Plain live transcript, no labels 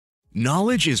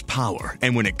Knowledge is power,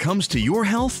 and when it comes to your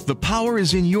health, the power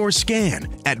is in your scan.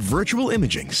 At Virtual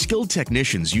Imaging, skilled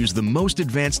technicians use the most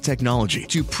advanced technology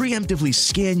to preemptively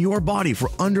scan your body for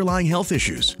underlying health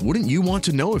issues. Wouldn't you want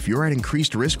to know if you're at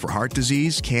increased risk for heart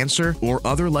disease, cancer, or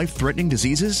other life-threatening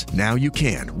diseases? Now you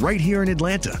can, right here in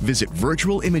Atlanta. Visit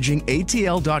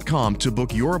virtualimagingatl.com to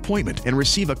book your appointment and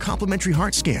receive a complimentary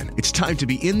heart scan. It's time to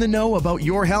be in the know about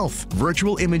your health.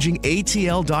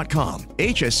 virtualimagingatl.com.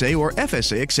 HSA or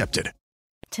FSA accepted.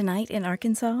 Tonight in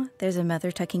Arkansas, there's a mother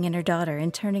tucking in her daughter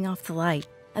and turning off the light.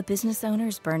 A business owner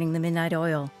is burning the midnight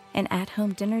oil. An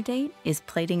at-home dinner date is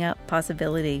plating up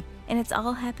possibility. And it's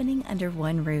all happening under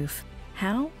one roof.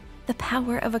 How? The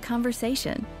power of a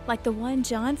conversation, like the one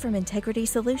John from Integrity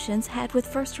Solutions had with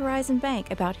First Horizon Bank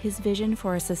about his vision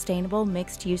for a sustainable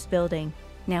mixed-use building.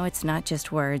 Now it's not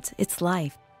just words, it's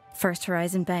life. First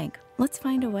Horizon Bank. Let's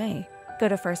find a way. Go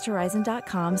to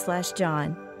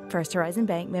firsthorizon.com/John. First Horizon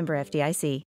Bank, member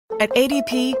FDIC. At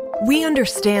ADP, we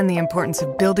understand the importance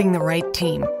of building the right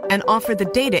team and offer the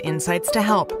data insights to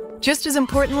help. Just as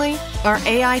importantly, our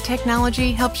AI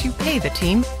technology helps you pay the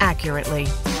team accurately.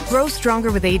 Grow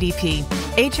stronger with ADP.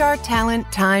 HR,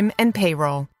 talent, time, and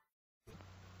payroll.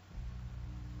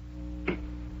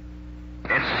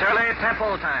 It's Shirley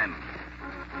Temple time.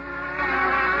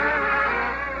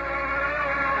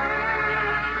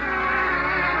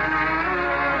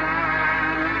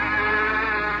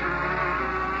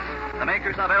 The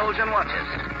makers of Elgin watches,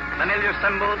 familiar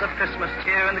symbols of Christmas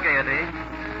cheer and gaiety,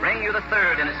 bring you the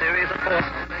third in a series of four,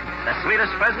 the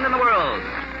sweetest present in the world,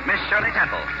 Miss Shirley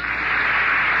Temple.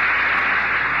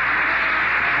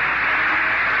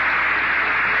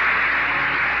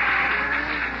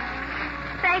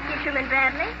 Thank you, Truman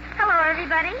Bradley. Hello,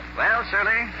 everybody. Well,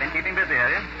 Shirley, been keeping busy, have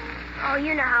you? Oh,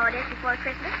 you know how it is before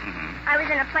Christmas. Mm-hmm. I was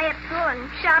in a play at school and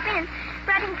shopping and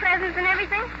wrapping presents and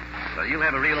everything. So you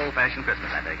have a real old-fashioned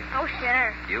Christmas, I take it. Oh,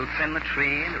 sure. You'll trim the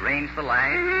tree and arrange the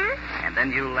lights. Mm-hmm. And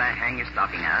then you'll hang your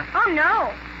stocking up. Oh, no.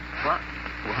 What?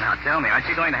 Well, now tell me, aren't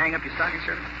you going to hang up your stocking,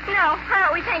 Shirley? No, I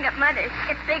always hang up Mother's.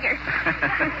 It's bigger.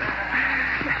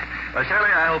 Well, Shirley,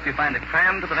 I hope you find it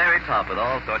crammed to the very top with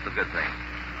all sorts of good things.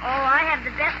 Oh, I have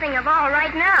the best thing of all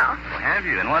right now. Well, have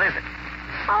you? And what is it?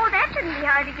 Oh, that shouldn't be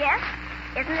hard to guess.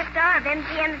 Isn't the star of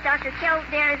MGM's Dr.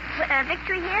 Kildare's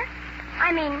victory here? I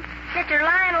mean, Mr.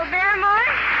 Lionel Barrymore?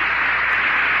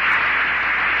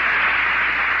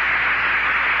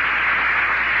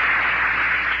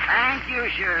 Thank you,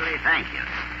 Shirley, thank you.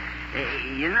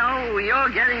 You know, you're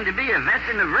getting to be a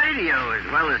veteran of radio as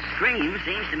well as screen.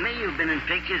 Seems to me you've been in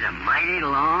pictures a mighty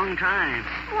long time.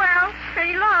 Well,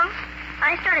 pretty long.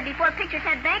 I started before pictures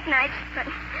had bank nights, but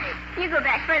you go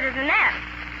back further than that.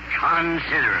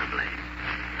 Considerably.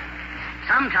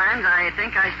 Sometimes I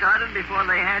think I started before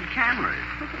they had cameras.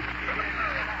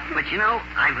 But, you know,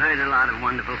 I've heard a lot of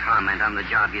wonderful comment on the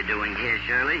job you're doing here,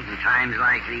 Shirley. In times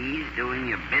like these, doing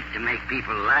your bit to make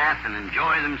people laugh and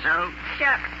enjoy themselves.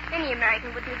 Shucks. Any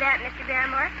American would do that, Mr.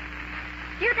 Barrymore.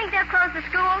 Do you think they'll close the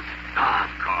schools? Oh,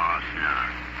 of course not.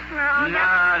 No,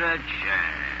 Not a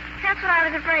chance. that's what I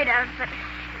was afraid of, but...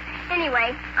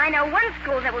 Anyway, I know one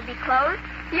school that will be closed.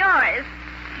 Yours.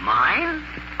 Mine?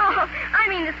 Oh, I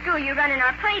mean the school you run in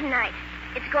our play tonight.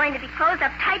 It's going to be closed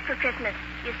up tight for Christmas,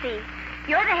 you see.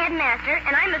 You're the headmaster,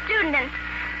 and I'm a student, and...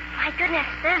 My goodness,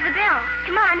 there's the bell.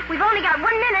 Come on, we've only got 1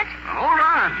 minute. Hold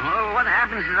on. Well, what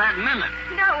happens to that minute?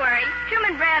 Don't worry.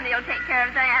 Truman Bradley will take care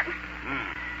of that.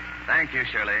 Thank you,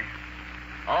 Shirley.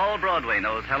 All Broadway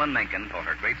knows Helen Menken for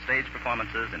her great stage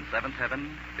performances in Seventh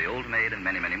Heaven, The Old Maid, and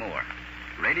many, many more.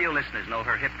 Radio listeners know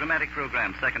her hit dramatic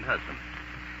program, Second Husband.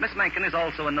 Miss Menken is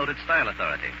also a noted style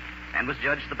authority and was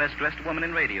judged the best-dressed woman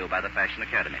in radio by the Fashion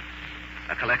Academy.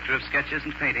 A collector of sketches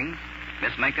and paintings,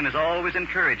 Miss Menken has always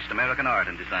encouraged American art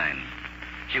and design.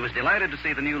 She was delighted to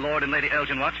see the new Lord and Lady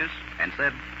Elgin watches and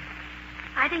said,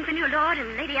 I think the new Lord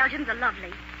and Lady Elgins are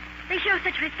lovely. They show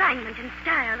such refinement in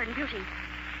style and beauty.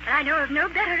 But I know of no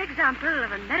better example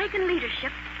of American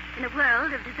leadership in the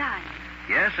world of design.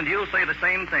 Yes, and you'll say the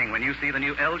same thing when you see the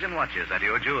new Elgin watches at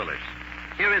your jeweler's.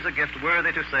 Here is a gift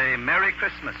worthy to say Merry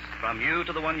Christmas from you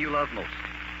to the one you love most.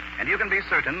 And you can be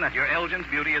certain that your Elgin's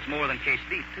beauty is more than case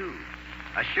deep, too.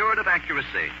 Assured of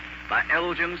accuracy by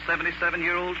Elgin's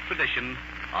 77-year-old tradition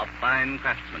of fine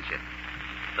craftsmanship.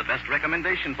 The best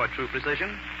recommendation for true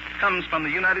precision comes from the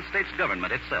United States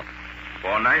government itself.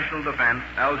 For national defense,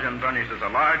 Elgin furnishes a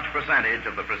large percentage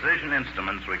of the precision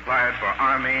instruments required for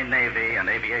Army, Navy, and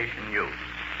aviation use.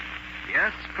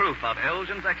 Yes, proof of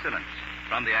Elgin's excellence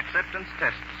from the acceptance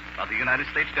tests of the United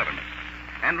States government.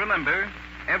 And remember,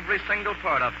 every single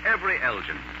part of every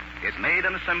Elgin is made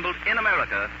and assembled in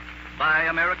America by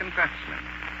American craftsmen.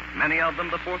 many of them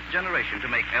the fourth generation to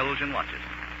make Elgin watches.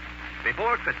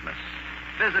 Before Christmas,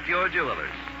 visit your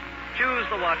jewelers. Choose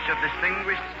the watch of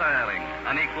distinguished styling,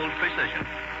 unequaled precision.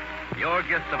 Your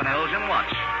gift of an Elgin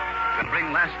watch can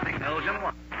bring lasting Elgin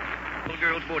watch. Little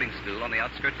girls' boarding school on the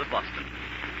outskirts of Boston.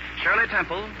 Shirley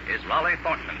Temple is Raleigh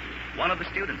Thornton, one of the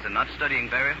students and not studying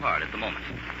very hard at the moment.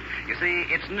 You see,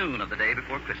 it's noon of the day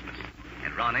before Christmas,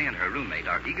 and Ronnie and her roommate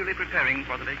are eagerly preparing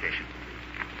for the vacation.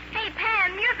 Hey,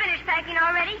 Pam, you're finished packing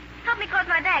already. Help me close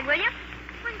my bag, will you?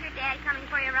 When's your dad coming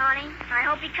for you, Ronnie? I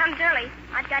hope he comes early.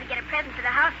 I've got to get a present for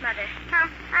the house mother. Huh?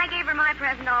 I gave her my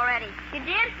present already. You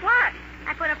did? What?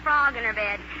 I put a frog in her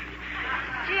bed.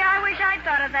 Gee, I wish I'd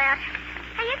thought of that.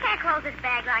 Hey, you can't close this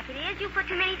bag like it is. You put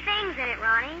too many things in it,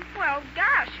 Ronnie. Well,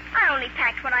 gosh, I only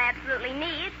packed what I absolutely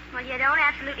need. Well, you don't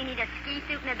absolutely need a ski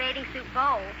suit and a bathing suit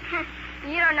bowl.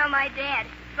 You don't know my dad.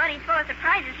 Buddy's full of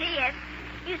surprises, he is.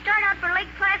 You start out for Lake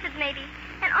Placid, maybe,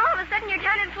 and all of a sudden you're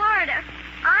down in Florida.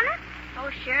 Honest? Oh,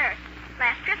 sure.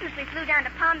 Last Christmas we flew down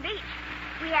to Palm Beach.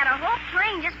 We had a whole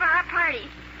plane just for our party.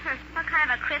 What kind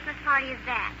of a Christmas party is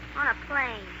that? On a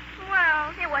plane?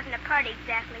 Well, it wasn't a party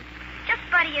exactly. Just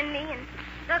Buddy and me and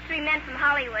those three men from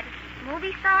Hollywood.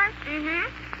 Movie stars? Mm-hmm.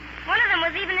 One of them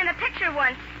was even in a picture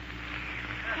once.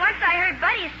 Once I heard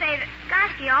Buddy say that...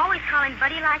 Gosh, do you always call him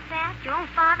Buddy like that? Your own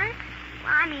father?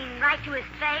 Well, I mean, right to his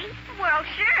face? Well,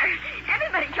 sure.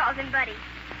 Everybody calls him Buddy.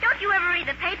 Don't you ever read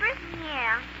the papers?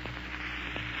 Yeah.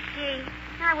 Gee,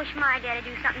 I wish my dad would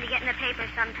do something to get in the papers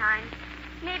sometimes.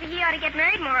 Maybe he ought to get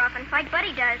married more often, like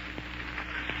Buddy does.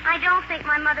 I don't think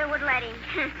my mother would let him.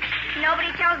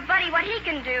 Nobody tells Buddy what he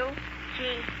can do.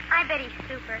 Gee, I bet he's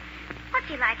super. What's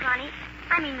he like, Ronnie?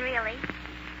 I mean, really.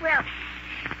 Well,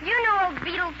 you know old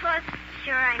Beetle Puss?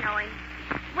 Sure, I know him.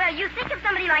 Well, you think of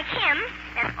somebody like him,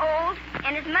 that's old,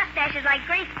 and his mustache is like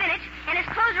gray spinach, and his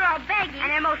clothes are all baggy. And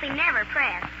they're mostly never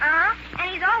pressed. Uh-huh. And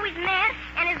he's always mad,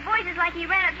 and his voice is like he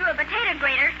ran it through a potato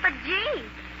grater. But gee.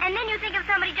 And then you think of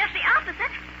somebody just the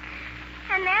opposite.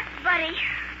 And that's Buddy.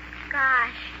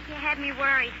 Gosh, you had me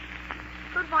worried.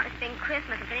 Who'd want to spend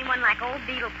Christmas with anyone like old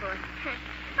Beetlepuss?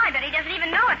 I bet he doesn't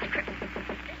even know it's a Christmas.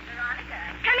 Miss Veronica.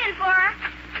 Come in, Flora.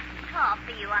 Call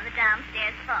for you on the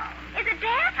downstairs phone. Is it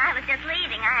Dad? I was just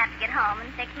leaving. I have to get home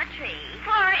and fix my tree.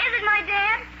 Flora, is it my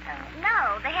Dad?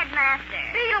 No, the headmaster.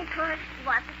 Beetlepuss. He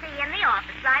wants to see you in the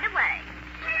office right away.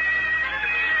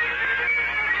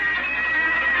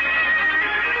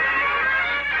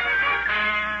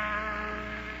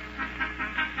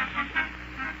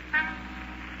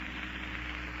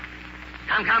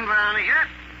 Come, Veronica.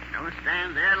 Don't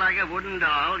stand there like a wooden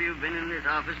doll. You've been in this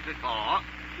office before.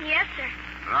 Yes, sir.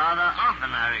 Rather often,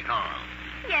 I recall.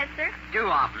 Yes, sir. Too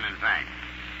often, in fact.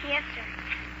 Yes, sir.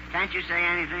 Can't you say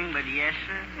anything but yes,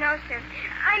 sir? No, sir.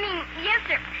 I mean, yes,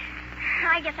 sir.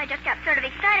 I guess I just got sort of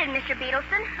excited, Mr.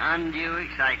 Beetleson. Undue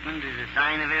excitement is a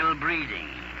sign of ill breeding.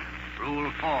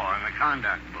 Rule 4 in the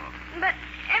conduct book. But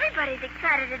everybody's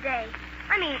excited today.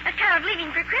 I mean, account of leaving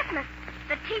for Christmas.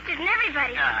 The teachers and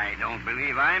everybody. I don't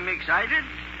believe I'm excited,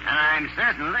 and I'm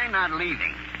certainly not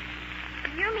leaving.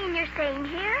 You mean you're staying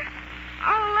here?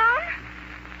 All alone?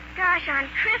 Gosh, on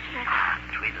Christmas.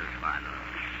 Twiddle-twaddle.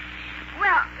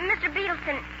 Well, Mr.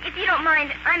 Beetleson, if you don't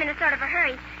mind, I'm in a sort of a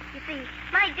hurry. You see,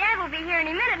 my dad will be here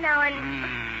any minute now, and...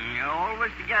 You're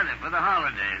always together for the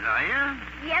holidays, are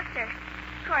you? Yes, sir.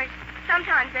 Of course,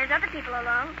 sometimes there's other people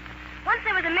along. Once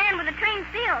there was a man with a trained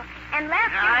seal, and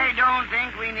last year... I don't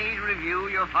think we need review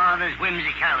your father's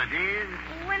whimsicalities.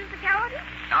 Whimsicality?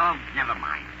 Oh, never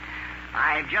mind.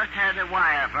 I've just had a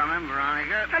wire from him,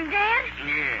 Veronica. From Dad?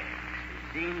 Yes.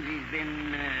 Seems he's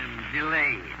been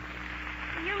delayed.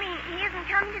 You mean he isn't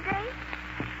coming today?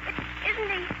 Isn't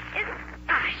he?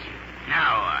 Gosh.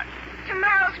 Now what?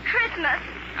 Tomorrow's Christmas.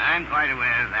 I'm quite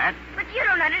aware of that. But you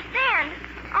don't understand.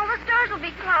 All the stores will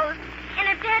be closed. And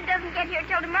if Dad doesn't get here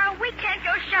till tomorrow, we can't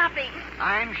go shopping.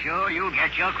 I'm sure you'll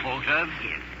get your quota of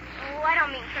gifts. Oh, I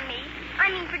don't mean for me.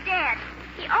 I mean for Dad.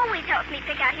 He always helps me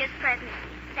pick out his presents.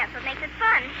 That's what makes it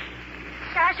fun.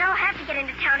 Gosh, I'll have to get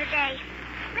into town today.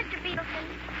 Mr. Beetleson,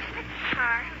 this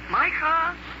car. My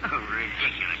car? Oh,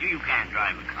 ridiculous. You can't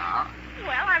drive a car.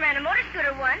 Well, I ran a motor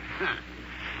scooter once.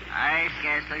 I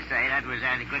scarcely say that was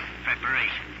adequate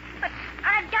preparation. But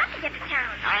I've got to get to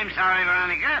town. I'm sorry,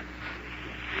 Veronica.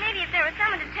 Maybe if there was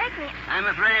someone to take me... I'm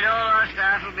afraid all our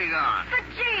staff will be gone. But,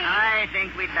 gee... I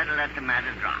think we'd better let the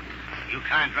matter drop. You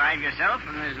can't drive yourself,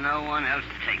 and there's no one else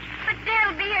to take you. But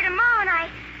Dad'll be here tomorrow, and I...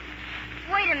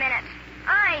 Wait a minute.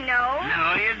 I know.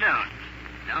 No, you don't.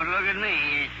 Don't look at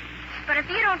me. But if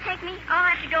you don't take me, I'll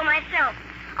have to go myself.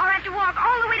 I'll have to walk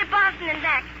all the way to Boston and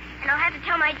back. And I'll have to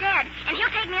tell my dad, and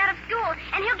he'll take me out of school,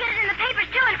 and he'll get it in the papers,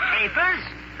 too, and... Papers?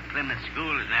 The Plymouth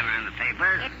School is never in the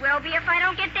papers. It will be if I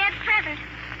don't get Dad's present.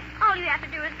 All you have to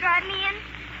do is drive me in.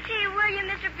 Gee, will you,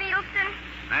 Mr. Beetleson?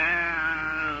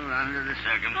 Well, under the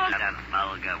circumstances, that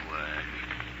vulgar word.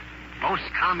 Most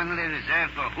commonly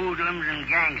reserved for hoodlums and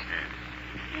gangsters.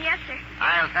 Yes, sir.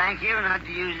 I'll thank you not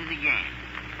to use it again.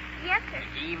 Yes, sir.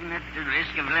 Even at the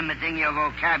risk of limiting your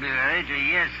vocabulary to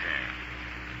yes, sir.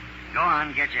 Go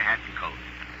on, get your hat and coat.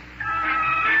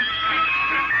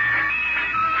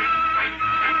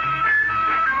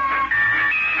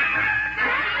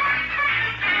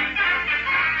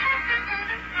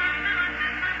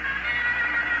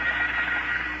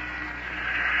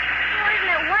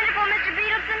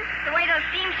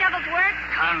 Shovels work?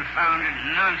 Confounded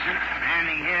nonsense,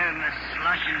 standing here in the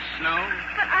slush and snow.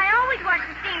 But I always watch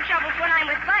the steam shovels when I'm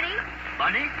with Buddy.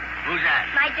 Buddy? Who's that?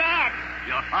 My dad.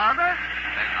 Your father?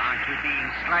 But aren't you being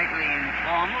slightly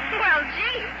informal? Well,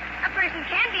 gee, a person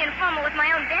can be informal with my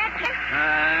own dad, can?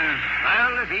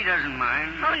 Well, if he doesn't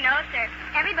mind. Oh, no, sir.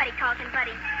 Everybody calls him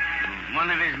Buddy. One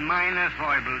of his minor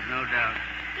foibles, no doubt.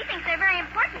 He thinks they're very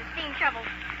important, steam shovels.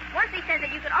 Once he said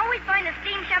that you could always find a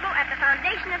steam shovel at the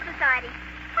foundation of society.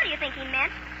 What do you think he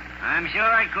meant? I'm sure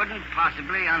I couldn't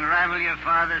possibly unravel your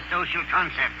father's social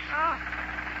concepts. Oh.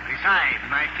 Besides,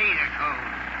 my feet are cold.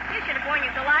 You should have worn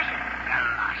your galoshes.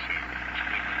 Galoshes?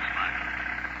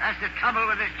 That's the trouble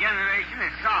with this generation.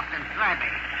 It's soft and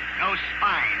flabby. No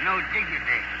spine, no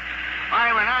dignity.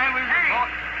 Why, when I was...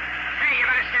 Hey, you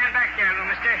better stand back there,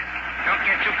 little mister. Don't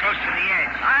get too close to the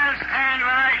edge. I'll stand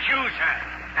where I choose, sir.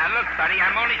 Now, look, buddy,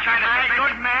 I'm only trying to... My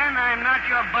good man, I'm not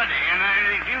your buddy, and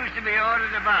I refuse to be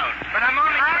ordered about. But I'm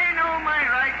only... I know my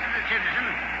rights as a citizen.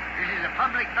 This is a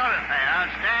public thoroughfare. I'll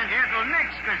stand here till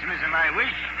next Christmas if I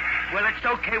wish. Well, it's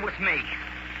okay with me.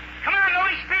 Come on,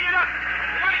 Louie, speed it up.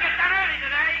 We want to get done early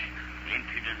today.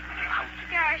 Impudent lout.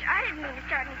 Gosh, I didn't mean to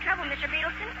start any trouble, Mr.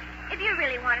 Beetleson. If you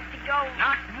really want us to go...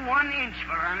 Not 1 inch,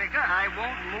 Veronica. I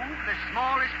won't move the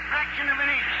smallest fraction of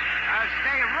an inch. I'll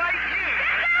stay right here.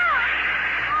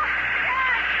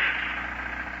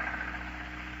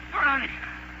 Veronica.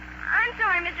 I'm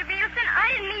sorry, Mr. Beetleson. I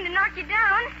didn't mean to knock you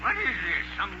down. What is this?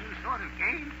 Some new sort of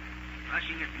game?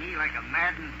 Rushing at me like a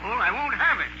maddened bull? I won't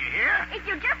have it, you hear? If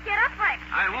you just get upright.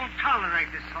 I won't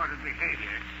tolerate this sort of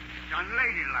behavior. It's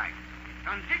unladylike. It's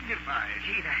undignified.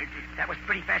 Gee, that was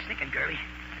pretty fast thinking, girlie.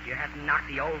 If you hadn't knocked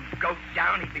the old goat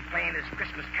down, he'd be playing his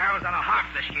Christmas carols on a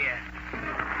harp this year.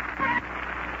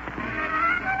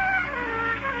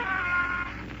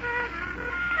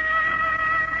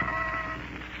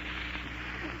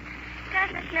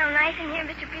 Doesn't it smell nice in here,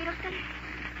 Mr. Beetleson?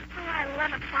 Oh, I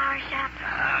love a flower shop.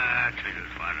 Ah, twiddle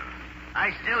twaddle. I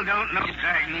still don't know what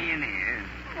dragged me in here.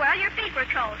 Well, your feet were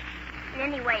cold. And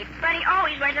anyway, Buddy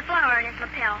always wears a flower in his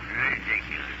lapel.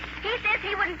 Ridiculous. He says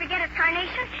he wouldn't forget his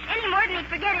carnation any more than he'd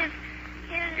forget his...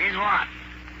 His what?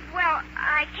 Well,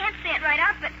 I can't say it right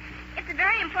out, but it's a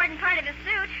very important part of his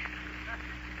suit.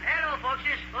 Hello,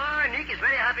 folksies. Oh, Nick is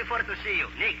very happy for to see you.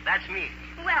 Nick, that's me.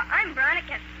 Well, I'm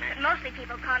Veronica, but mostly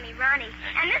people call me Ronnie.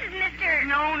 And this is Mr...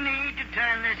 No need to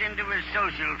turn this into a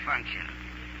social function.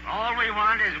 All we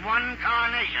want is 1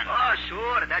 carnation. Oh,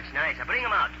 sure. That's nice. I bring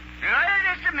him out.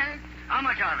 Just a minute. How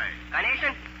much are they?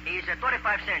 Carnation is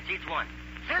 25 cents each one.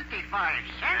 55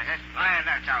 cents? Why,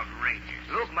 that's outrageous.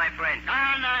 Look, my friend.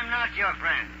 And I'm not your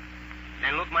friend.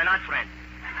 Then look, my not friend.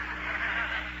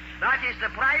 That is the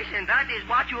price, and that is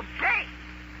what you pay.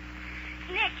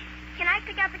 Nick, can I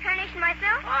pick out the carnation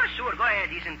myself? Oh, sure. Go ahead.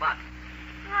 He's in box.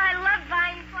 Oh, I love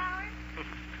buying flowers.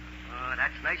 Oh,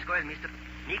 that's nice going, mister.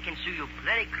 Nick can sue you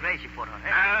plenty crazy for her,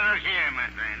 eh? Now, look here, my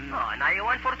friend. Oh, now you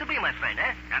want for her to be my friend,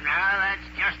 eh? Now, that's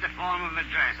just a form of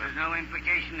address. There's no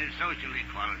implication of social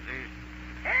equality.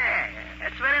 Hey,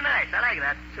 that's very nice. I like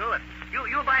that. Sure.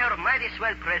 You buy her a mighty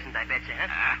swell present, I bet you,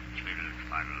 huh? Twiddle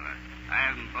twaddle. I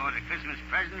haven't bought a Christmas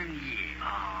present in years.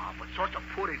 Oh, but such a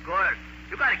poor girl.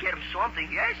 You gotta get him something,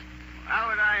 yes? How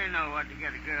would I know what to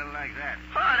get a girl like that?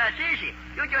 Oh, that's easy.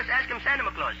 You just ask him Santa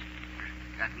Claus.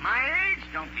 At my age?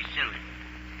 Don't be silly.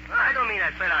 Oh, I don't mean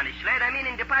that fella on his sled. I mean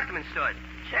in department store.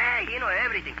 Say, he know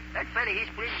everything. That fella, he's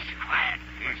pretty... Quiet.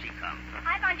 Here she comes.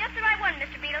 I found just the right one,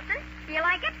 Mr. Beetleson. Do you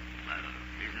like it? Well,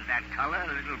 isn't that color a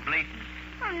little blatant?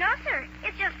 Oh, no, sir.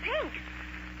 It's just pink.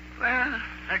 Well,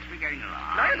 let's be getting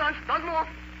along. No, you don't. Don't move.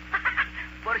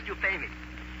 First you pay me.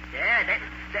 Yeah,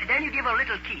 then you give her a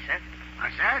little kiss, huh?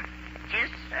 What's that? Kiss?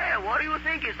 Hey, what do you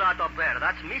think is that up there?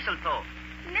 That's mistletoe.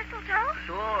 Mistletoe?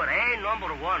 Sure,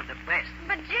 number 1, the best.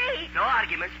 But, gee... No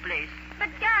arguments, please. But,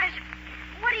 gosh,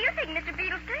 what do you think, Mr.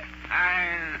 Beetleson?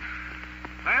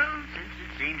 Well, since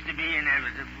it seems to be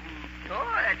inevitable...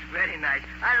 Oh, that's very nice.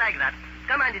 I like that.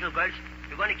 Come on, little girls.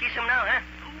 You're going to kiss him now, huh?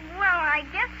 Well, I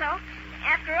guess so.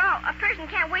 After all, a person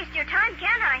can't waste your time,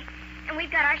 can I? And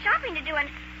we've got our shopping to do, and,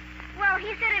 well,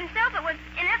 he said himself it was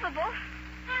ineffable.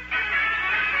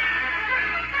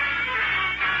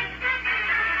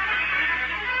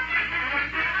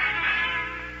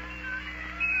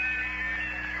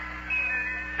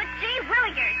 But gee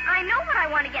willikers, I know what I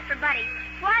want to get for Buddy.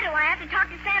 Why do I have to talk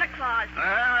to Santa Claus? Well,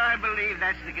 I believe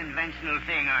that's the conventional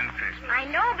thing on Christmas. I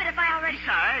know, but if I already...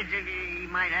 Besides, he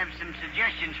might have some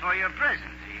suggestions for your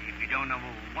presents. If you don't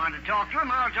want to talk to him,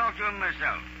 I'll talk to him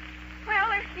myself. Well,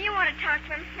 if you want to talk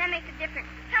to him, that makes a difference.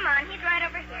 Come on, he's right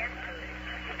over here.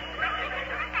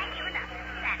 Thank you enough,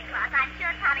 Santa Claus. I'm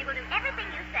sure Tommy will do everything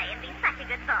you say and be such a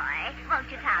good boy. Won't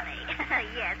you, Tommy?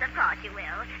 Yes, of course you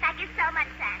will. Thank you so much,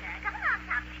 Santa. Come along,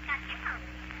 Tommy. We've got to get home.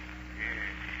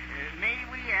 May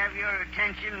we have your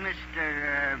attention, Mr.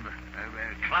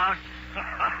 Claus?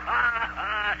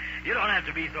 You don't have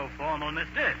to be so formal,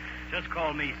 mister. Just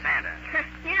call me Santa.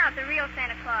 You're not the real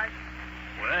Santa Claus.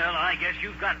 Well, I guess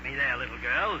you've got me there, little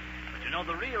girl. But you know,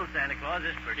 the real Santa Claus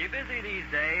is pretty busy these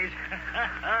days.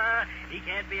 He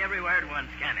can't be everywhere at once,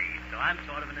 can he? So I'm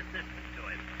sort of an assistant to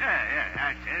him. Yeah,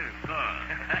 that's it, of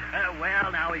course.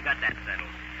 Well, now we got that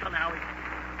settled. Well, now we...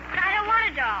 But I don't want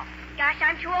a doll. Gosh,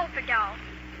 I'm too old for dolls.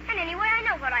 And anyway, I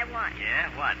know what I want. Yeah,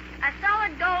 what? A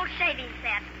solid gold shaving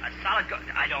set. A solid gold...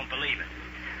 I don't believe it.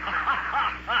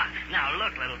 Now,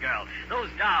 look, little girl.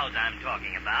 Those dolls I'm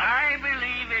talking about... I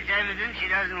believe it's evident she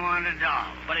doesn't want a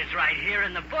doll. But it's right here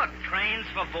in the book. Trains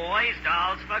for boys,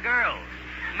 dolls for girls.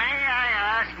 May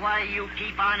I ask why you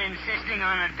keep on insisting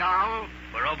on a doll?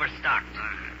 We're overstocked.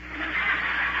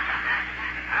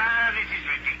 This is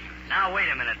ridiculous. Now, wait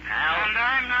a minute, pal. And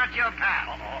I'm not your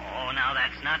pal. Oh, now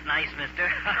that's not nice,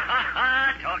 mister.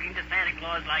 Talking to Santa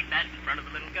Claus like that in front of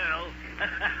the little girl.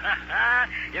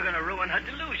 You're going to ruin her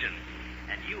delusion.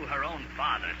 And you, her own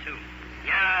father, too.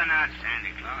 You're not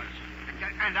Santa Claus.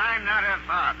 And I'm not her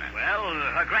father. Well,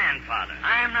 her grandfather.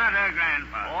 I'm not her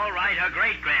grandfather. All right, her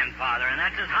great-grandfather, and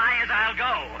that's as high as I'll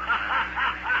go.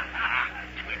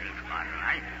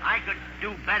 I could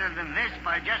do better than this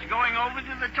by just going over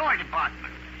to the toy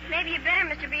department. Maybe you better,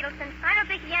 Mr. Beetleson. I don't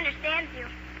think he understands you.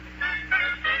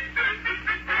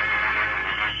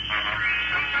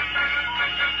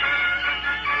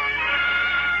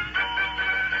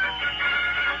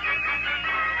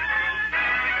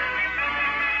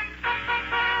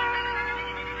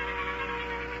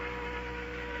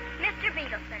 Mr.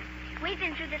 Beetleson, we've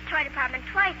been through this toy department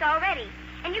twice already,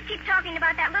 and you keep talking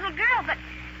about that little girl, but,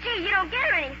 gee, you don't get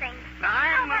her anything.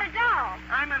 How about a doll?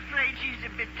 I'm afraid she's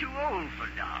a bit too old for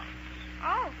dolls.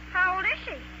 Oh, how old is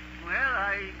she? Well,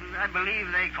 I believe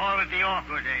they call it the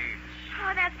awkward age.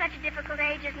 Oh, that's such a difficult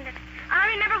age, isn't it? I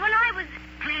remember when I was...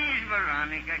 Please,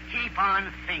 Veronica, keep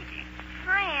on thinking.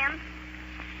 I am.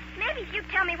 Maybe if you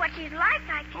tell me what she's like,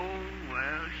 I can... Oh,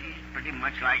 well, she's pretty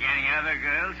much like any other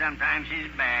girl. Sometimes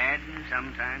she's bad, and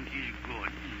sometimes she's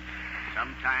good. And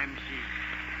sometimes she's...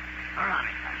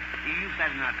 Veronica, you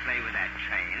better not play with that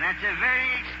train. That's a very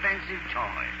expensive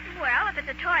toy. Well, if it's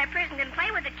a toy a person can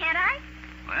play with it, can't I?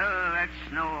 Well, that's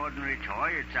no ordinary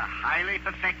toy. It's a highly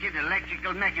perfected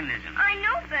electrical mechanism. I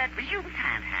know, but you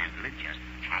can't handle it just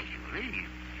casually. You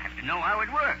have to know how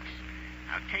it works.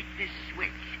 Now, take this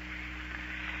switch.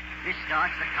 This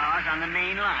starts the cars on the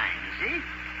main line, you see?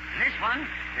 And this one,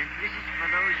 this is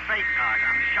for those freight cars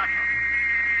on the shuttle.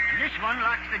 And this one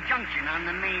locks the junction on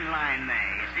the main line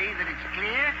there. You see that it's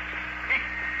clear?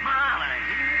 Marvelous,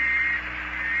 isn't it?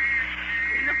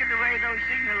 Look at the way those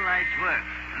signal lights work.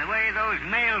 And the way those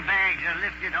mail bags are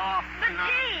lifted off. But,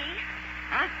 gee.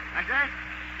 Huh? What's that?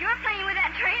 You're playing with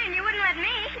that train and you wouldn't let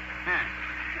me. Huh.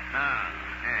 Oh.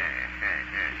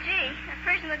 Gee, a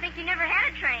person would think you never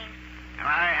had a train. Well,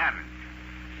 I haven't.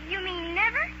 You mean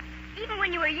never? Even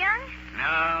when you were young?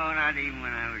 No, not even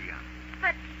when I was young.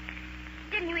 But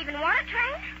didn't you even want a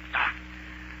train?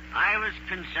 I was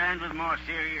concerned with more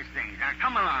serious things. Now,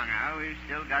 come along now. We've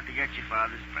still got to get your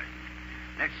father's present.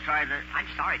 Let's try the... I'm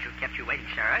sorry to have kept you waiting,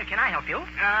 sir. Can I help you?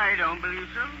 I don't believe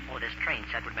so. Oh, this train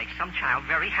set would make some child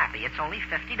very happy. It's only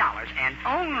 $50, and...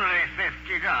 Only $50?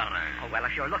 Oh, well,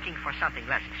 if you're looking for something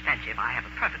less expensive, I have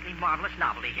a perfectly marvelous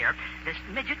novelty here. This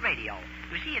midget radio.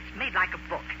 You see, it's made like a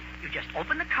book. You just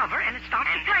open the cover, and it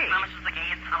starts to play. And promises the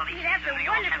gayest holiday Gee, that's a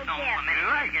wonderful gift. You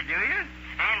like it, do you?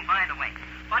 And, by the way,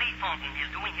 Buddy Fulton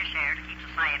is doing his share to keep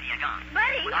society agog.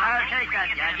 Buddy? I'll take that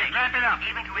gadget. Wrap it up.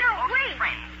 Even to his closest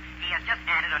friends, he has just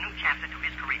added a new chapter to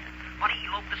his career. Buddy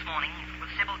eloped this morning with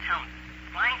Sybil Townsend.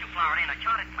 Flying to Florida in a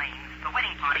chartered plane, the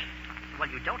wedding party... Well,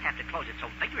 you don't have to close it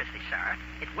so vigorously, sir.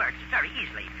 It works very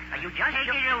easily. You just... Take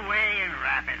it away and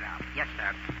wrap it up. Yes,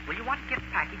 sir. Will you want a gift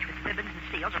package with ribbons and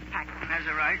seals or pack... Has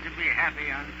a right to be happy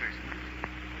on Christmas.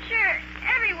 sure.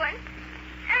 Everyone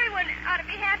ought to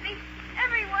be happy.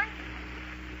 Everyone.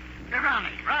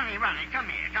 Ronnie, come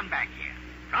here. Come back here.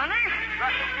 Ronnie?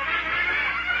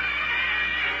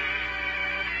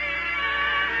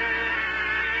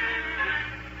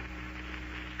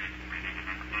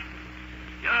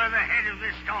 You're the head of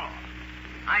this store.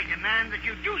 I demand that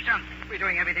you do something. We're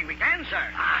doing everything we can, sir.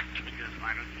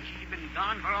 She's been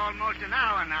gone for almost an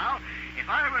hour now. If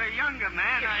I were a younger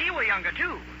man, If she were younger,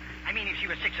 too. I mean, if she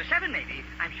was 6 or 7, maybe,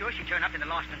 I'm sure she'd turn up in the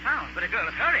lost and found. But a girl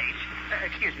of her age...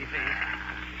 excuse me, please.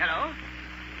 Hello?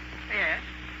 Yes?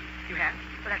 You have?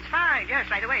 Well, that's fine. Yes,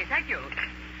 right away. Thank you.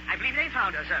 I believe they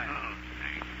found her, sir. Oh,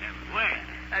 thank heaven.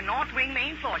 Where? North Wing,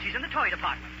 main floor. She's in the toy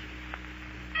department.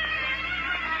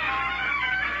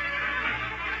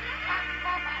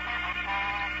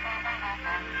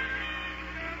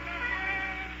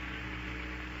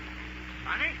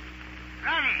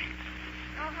 Ronnie?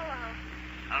 Oh, hello.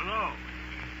 Hello.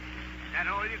 Is that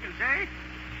all you can say?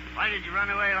 Why did you run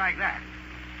away like that?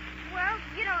 Well,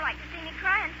 you don't like to see me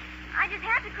crying. I just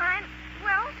had to cry.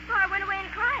 Well, so I went away and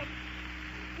cried.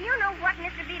 You know what,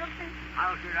 Mr. Beetleson?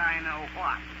 How should I know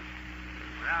what?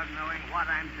 Without knowing what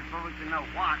I'm supposed to know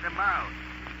what about.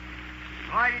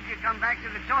 Why did you come back to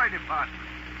the toy department?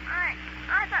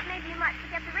 I thought maybe you might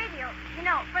pick up the radio. You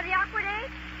know, for the awkward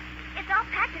age. It's all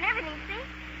packed and everything, see?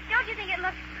 Don't you think it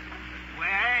looks...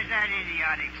 Where's that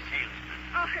idiotic salesman?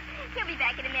 Oh, he'll be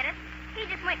back in a minute. He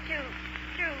just went to...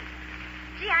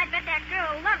 Gee, I bet that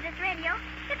girl will love this radio.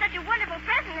 It's such a wonderful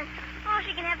present. Oh,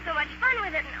 she can have so much fun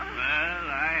with it. Oh. Well,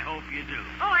 I hope you do.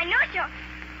 Oh, I know she'll...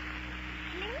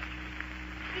 Me?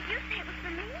 Did you say it was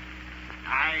for me?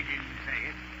 I didn't say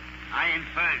it. I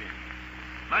inferred it.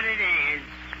 But it is.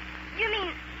 You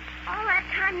mean all that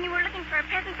time you were looking for a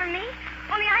present for me?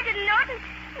 Only I didn't know it, and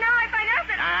now I find out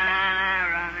that...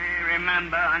 Ronnie,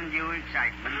 remember undue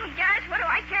excitement. Oh, gosh, what do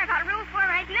I care about Rule 4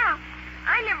 right now?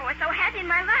 I never was so happy in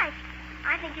my life.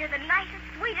 I think you're the nicest,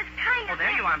 sweetest, kindest... Oh,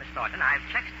 there you are, Miss Thornton. I've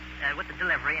checked with the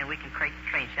delivery, and we can crate the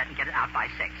train set and get it out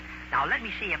by 6. Now, let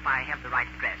me see if I have the right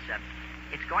address.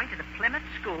 It's going to the Plymouth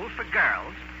School for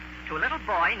Girls to a little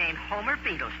boy named Homer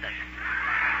Beetleston.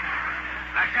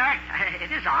 What's that? It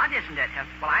is odd, isn't it?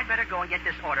 Well, I'd better go and get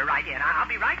this order right in. I'll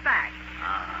be right back.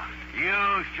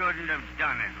 You shouldn't have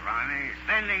done it, Ronnie.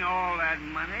 Spending all that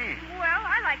money. Well,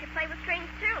 I like to play with trains,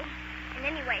 too. And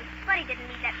anyway, Buddy didn't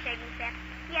need that shaving set.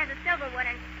 He has a silver one,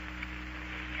 and...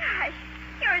 Gosh,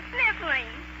 you're sniffling.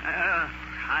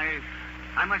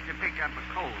 I must have picked up a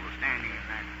cold standing in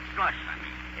that slush,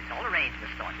 It's all arranged,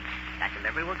 Miss Thornton. That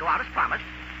delivery will go out as promised.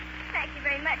 Thank you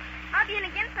very much. I'll be in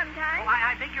again sometime. Oh,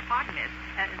 I beg your pardon, miss.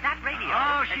 That radio...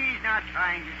 Oh, she's not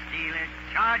trying to steal it.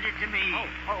 Charge it to me.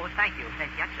 Oh, thank you.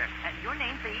 Yes, sir. Your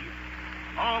name, please?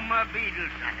 Homer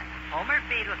Beetleston. Homer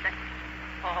Beetleston.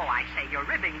 Oh, I say, you're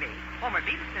ribbing me. Homer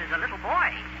Beetleston is a little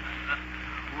boy.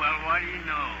 Well, what do you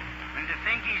know? And to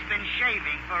think he's been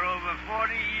shaving for over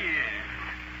 40 years.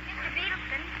 Mr.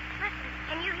 Beetleston, listen,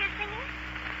 can you hear singing?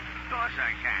 Of course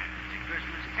I can. It's a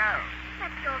Christmas carol.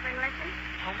 Let's go over and listen.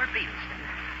 Homer Beetleston.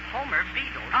 Homer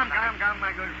Beetle. Come,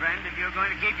 my good friend. If you're going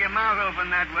to keep your mouth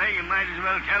open that way, you might as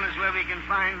well tell us where we can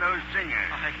find those singers.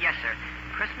 Yes, sir.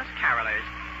 Christmas Carolers,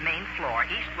 main floor,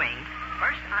 east wing,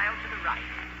 first aisle to the right.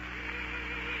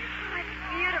 Oh, it's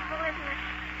beautiful, isn't it?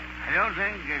 I don't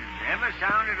think it's ever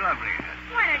sounded lovelier.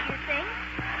 Why don't you sing?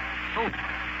 Oh.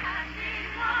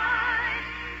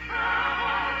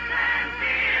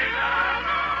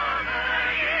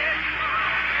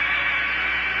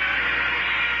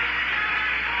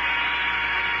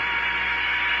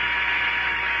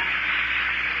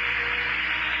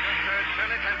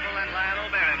 Shirley Temple and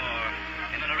Lionel Barrymore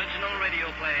in an original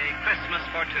radio play, Christmas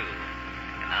for Two.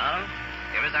 And now,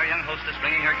 here is our young hostess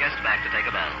bringing her guests back to take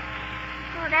a bow.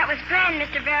 Oh, that was grand,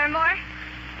 Mr. Barrymore.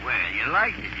 Well, you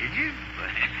liked it, did you?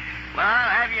 Well,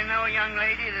 I'll have you know, young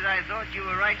lady, that I thought you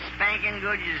were right spanking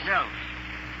good yourself.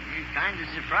 You kind of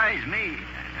surprised me.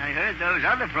 I heard those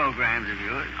other programs of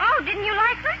yours. Oh, didn't you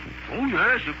like them? Oh,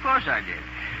 yes, of course I did.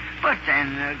 But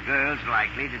then a girl's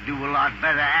likely to do a lot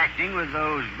better acting with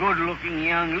those good-looking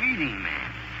young leading men.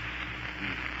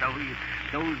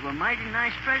 Those were mighty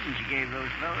nice presents you gave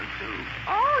those fellas, too.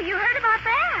 Oh, you heard about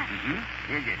that?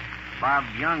 Mm-hmm. Did you? Bob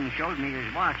Young showed me his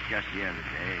watch just the other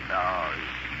day. Oh, it's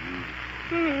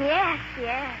beautiful. Yes.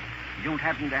 You don't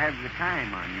happen to have the time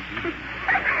on you, do you?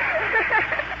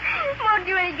 Won't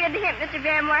do any good to him, Mr.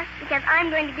 Barrymore, because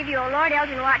I'm going to give you a Lord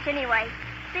Elgin watch anyway.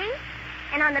 See?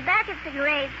 And on the back it's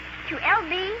engraved, to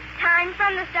LB, time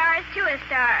from the stars to a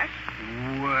star.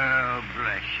 Well,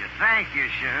 bless you. Thank you,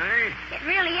 Shirley. It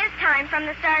really is time from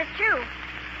the stars, too.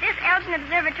 This Elgin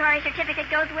Observatory certificate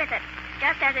goes with it.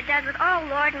 just as it does with all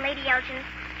Lord and Lady Elgins,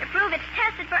 to prove it's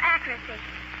tested for accuracy.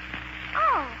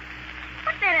 Oh,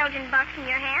 what's that Elgin box in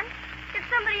your hand? Did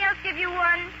somebody else give you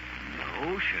one?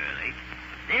 No, Shirley.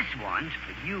 This one's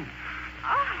for you.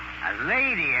 Oh. A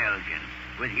Lady Elgin,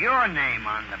 with your name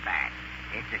on the back.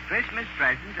 It's a Christmas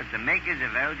present that the makers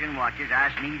of Elgin watches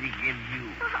asked me to give you.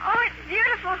 Oh, it's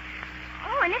beautiful.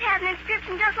 Oh, and it has an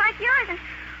inscription just like yours. And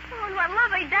what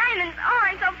lovely diamonds. Oh,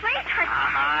 I'm so pleased.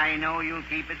 I know you'll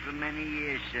keep it for many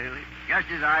years, Shirley,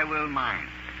 just as I will mine.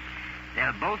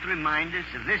 They'll both remind us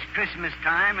of this Christmas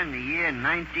time in the year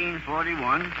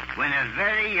 1941, when a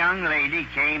very young lady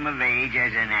came of age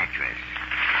as an actress.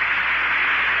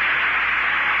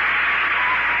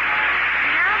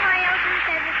 Now my Elgin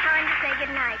says it's time to say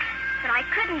goodnight. But I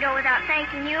couldn't go without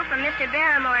thanking you for Mr.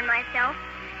 Barrymore and myself.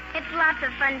 It's lots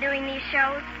of fun doing these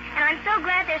shows, and I'm so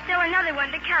glad there's still another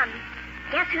one to come.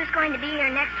 Guess who's going to be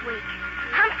here next week?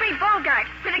 Humphrey Bogart,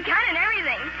 with a gun and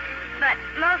everything. But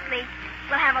mostly,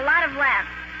 we'll have a lot of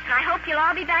laughs, and I hope you'll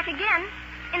all be back again.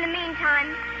 In the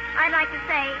meantime, I'd like to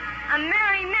say a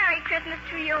Merry, Merry Christmas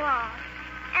to you all.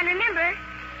 And remember,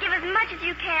 give as much as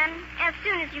you can, as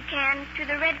soon as you can, to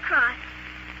the Red Cross.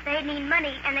 They need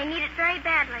money, and they need it very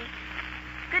badly.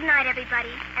 Good night,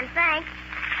 everybody, and thanks.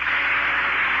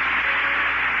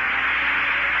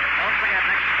 Don't forget,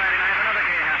 next Friday night, another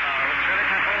gay half hour with Shirley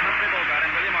Temple, Humphrey Bogart,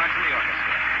 and William Marks in the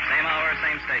orchestra. Same hour,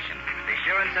 same station. Be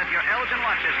sure and set your Elgin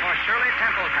watches for Shirley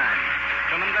Temple time.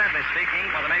 Truman Bradley speaking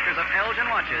for the makers of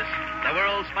Elgin watches, the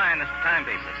world's finest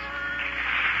timepieces.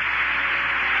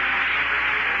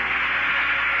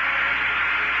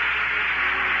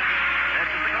 This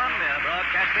is the Columbia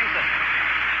Broadcasting System.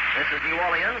 This is New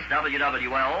Orleans,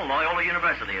 WWL, Loyola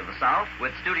University of the South,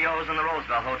 with studios in the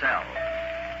Roosevelt Hotel.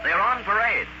 They are on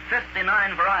parade,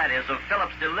 59 varieties of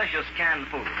Phillips' delicious canned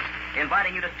foods,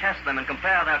 inviting you to test them and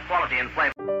compare their quality and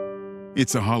flavor.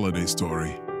 It's a holiday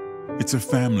story. It's a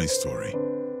family story.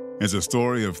 It's a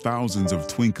story of thousands of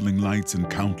twinkling lights and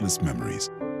countless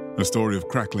memories. A story of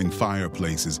crackling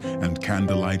fireplaces and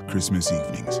candlelight Christmas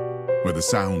evenings, where the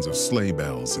sounds of sleigh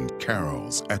bells and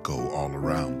carols echo all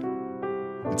around.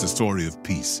 It's a story of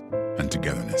peace and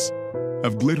togetherness,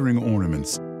 of glittering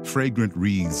ornaments, fragrant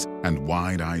wreaths, and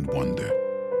wide-eyed wonder.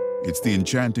 It's the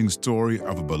enchanting story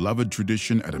of a beloved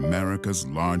tradition at America's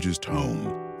largest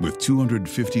home, with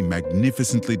 250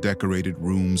 magnificently decorated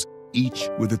rooms, each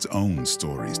with its own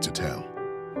stories to tell.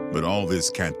 But all this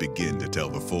can't begin to tell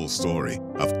the full story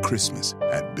of Christmas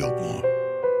at Biltmore.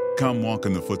 Come walk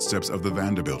in the footsteps of the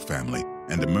Vanderbilt family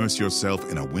and immerse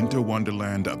yourself in a winter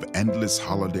wonderland of endless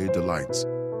holiday delights.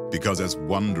 Because as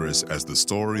wondrous as the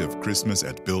story of Christmas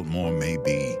at Biltmore may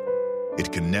be, it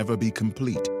can never be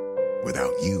complete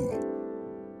without you.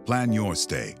 Plan your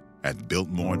stay at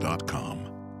Biltmore.com.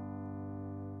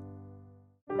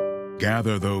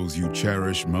 Gather those you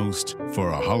cherish most for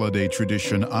a holiday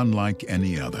tradition unlike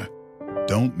any other.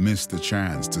 Don't miss the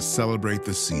chance to celebrate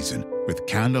the season with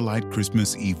candlelight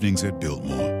Christmas evenings at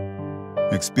Biltmore.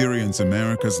 Experience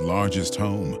America's largest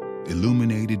home,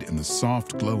 illuminated in the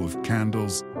soft glow of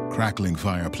candles, crackling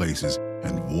fireplaces,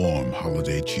 and warm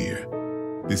holiday cheer.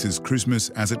 This is Christmas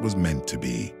as it was meant to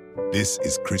be. This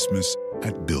is Christmas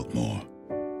at Biltmore.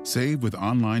 Save with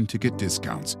online ticket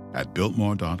discounts at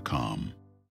Biltmore.com.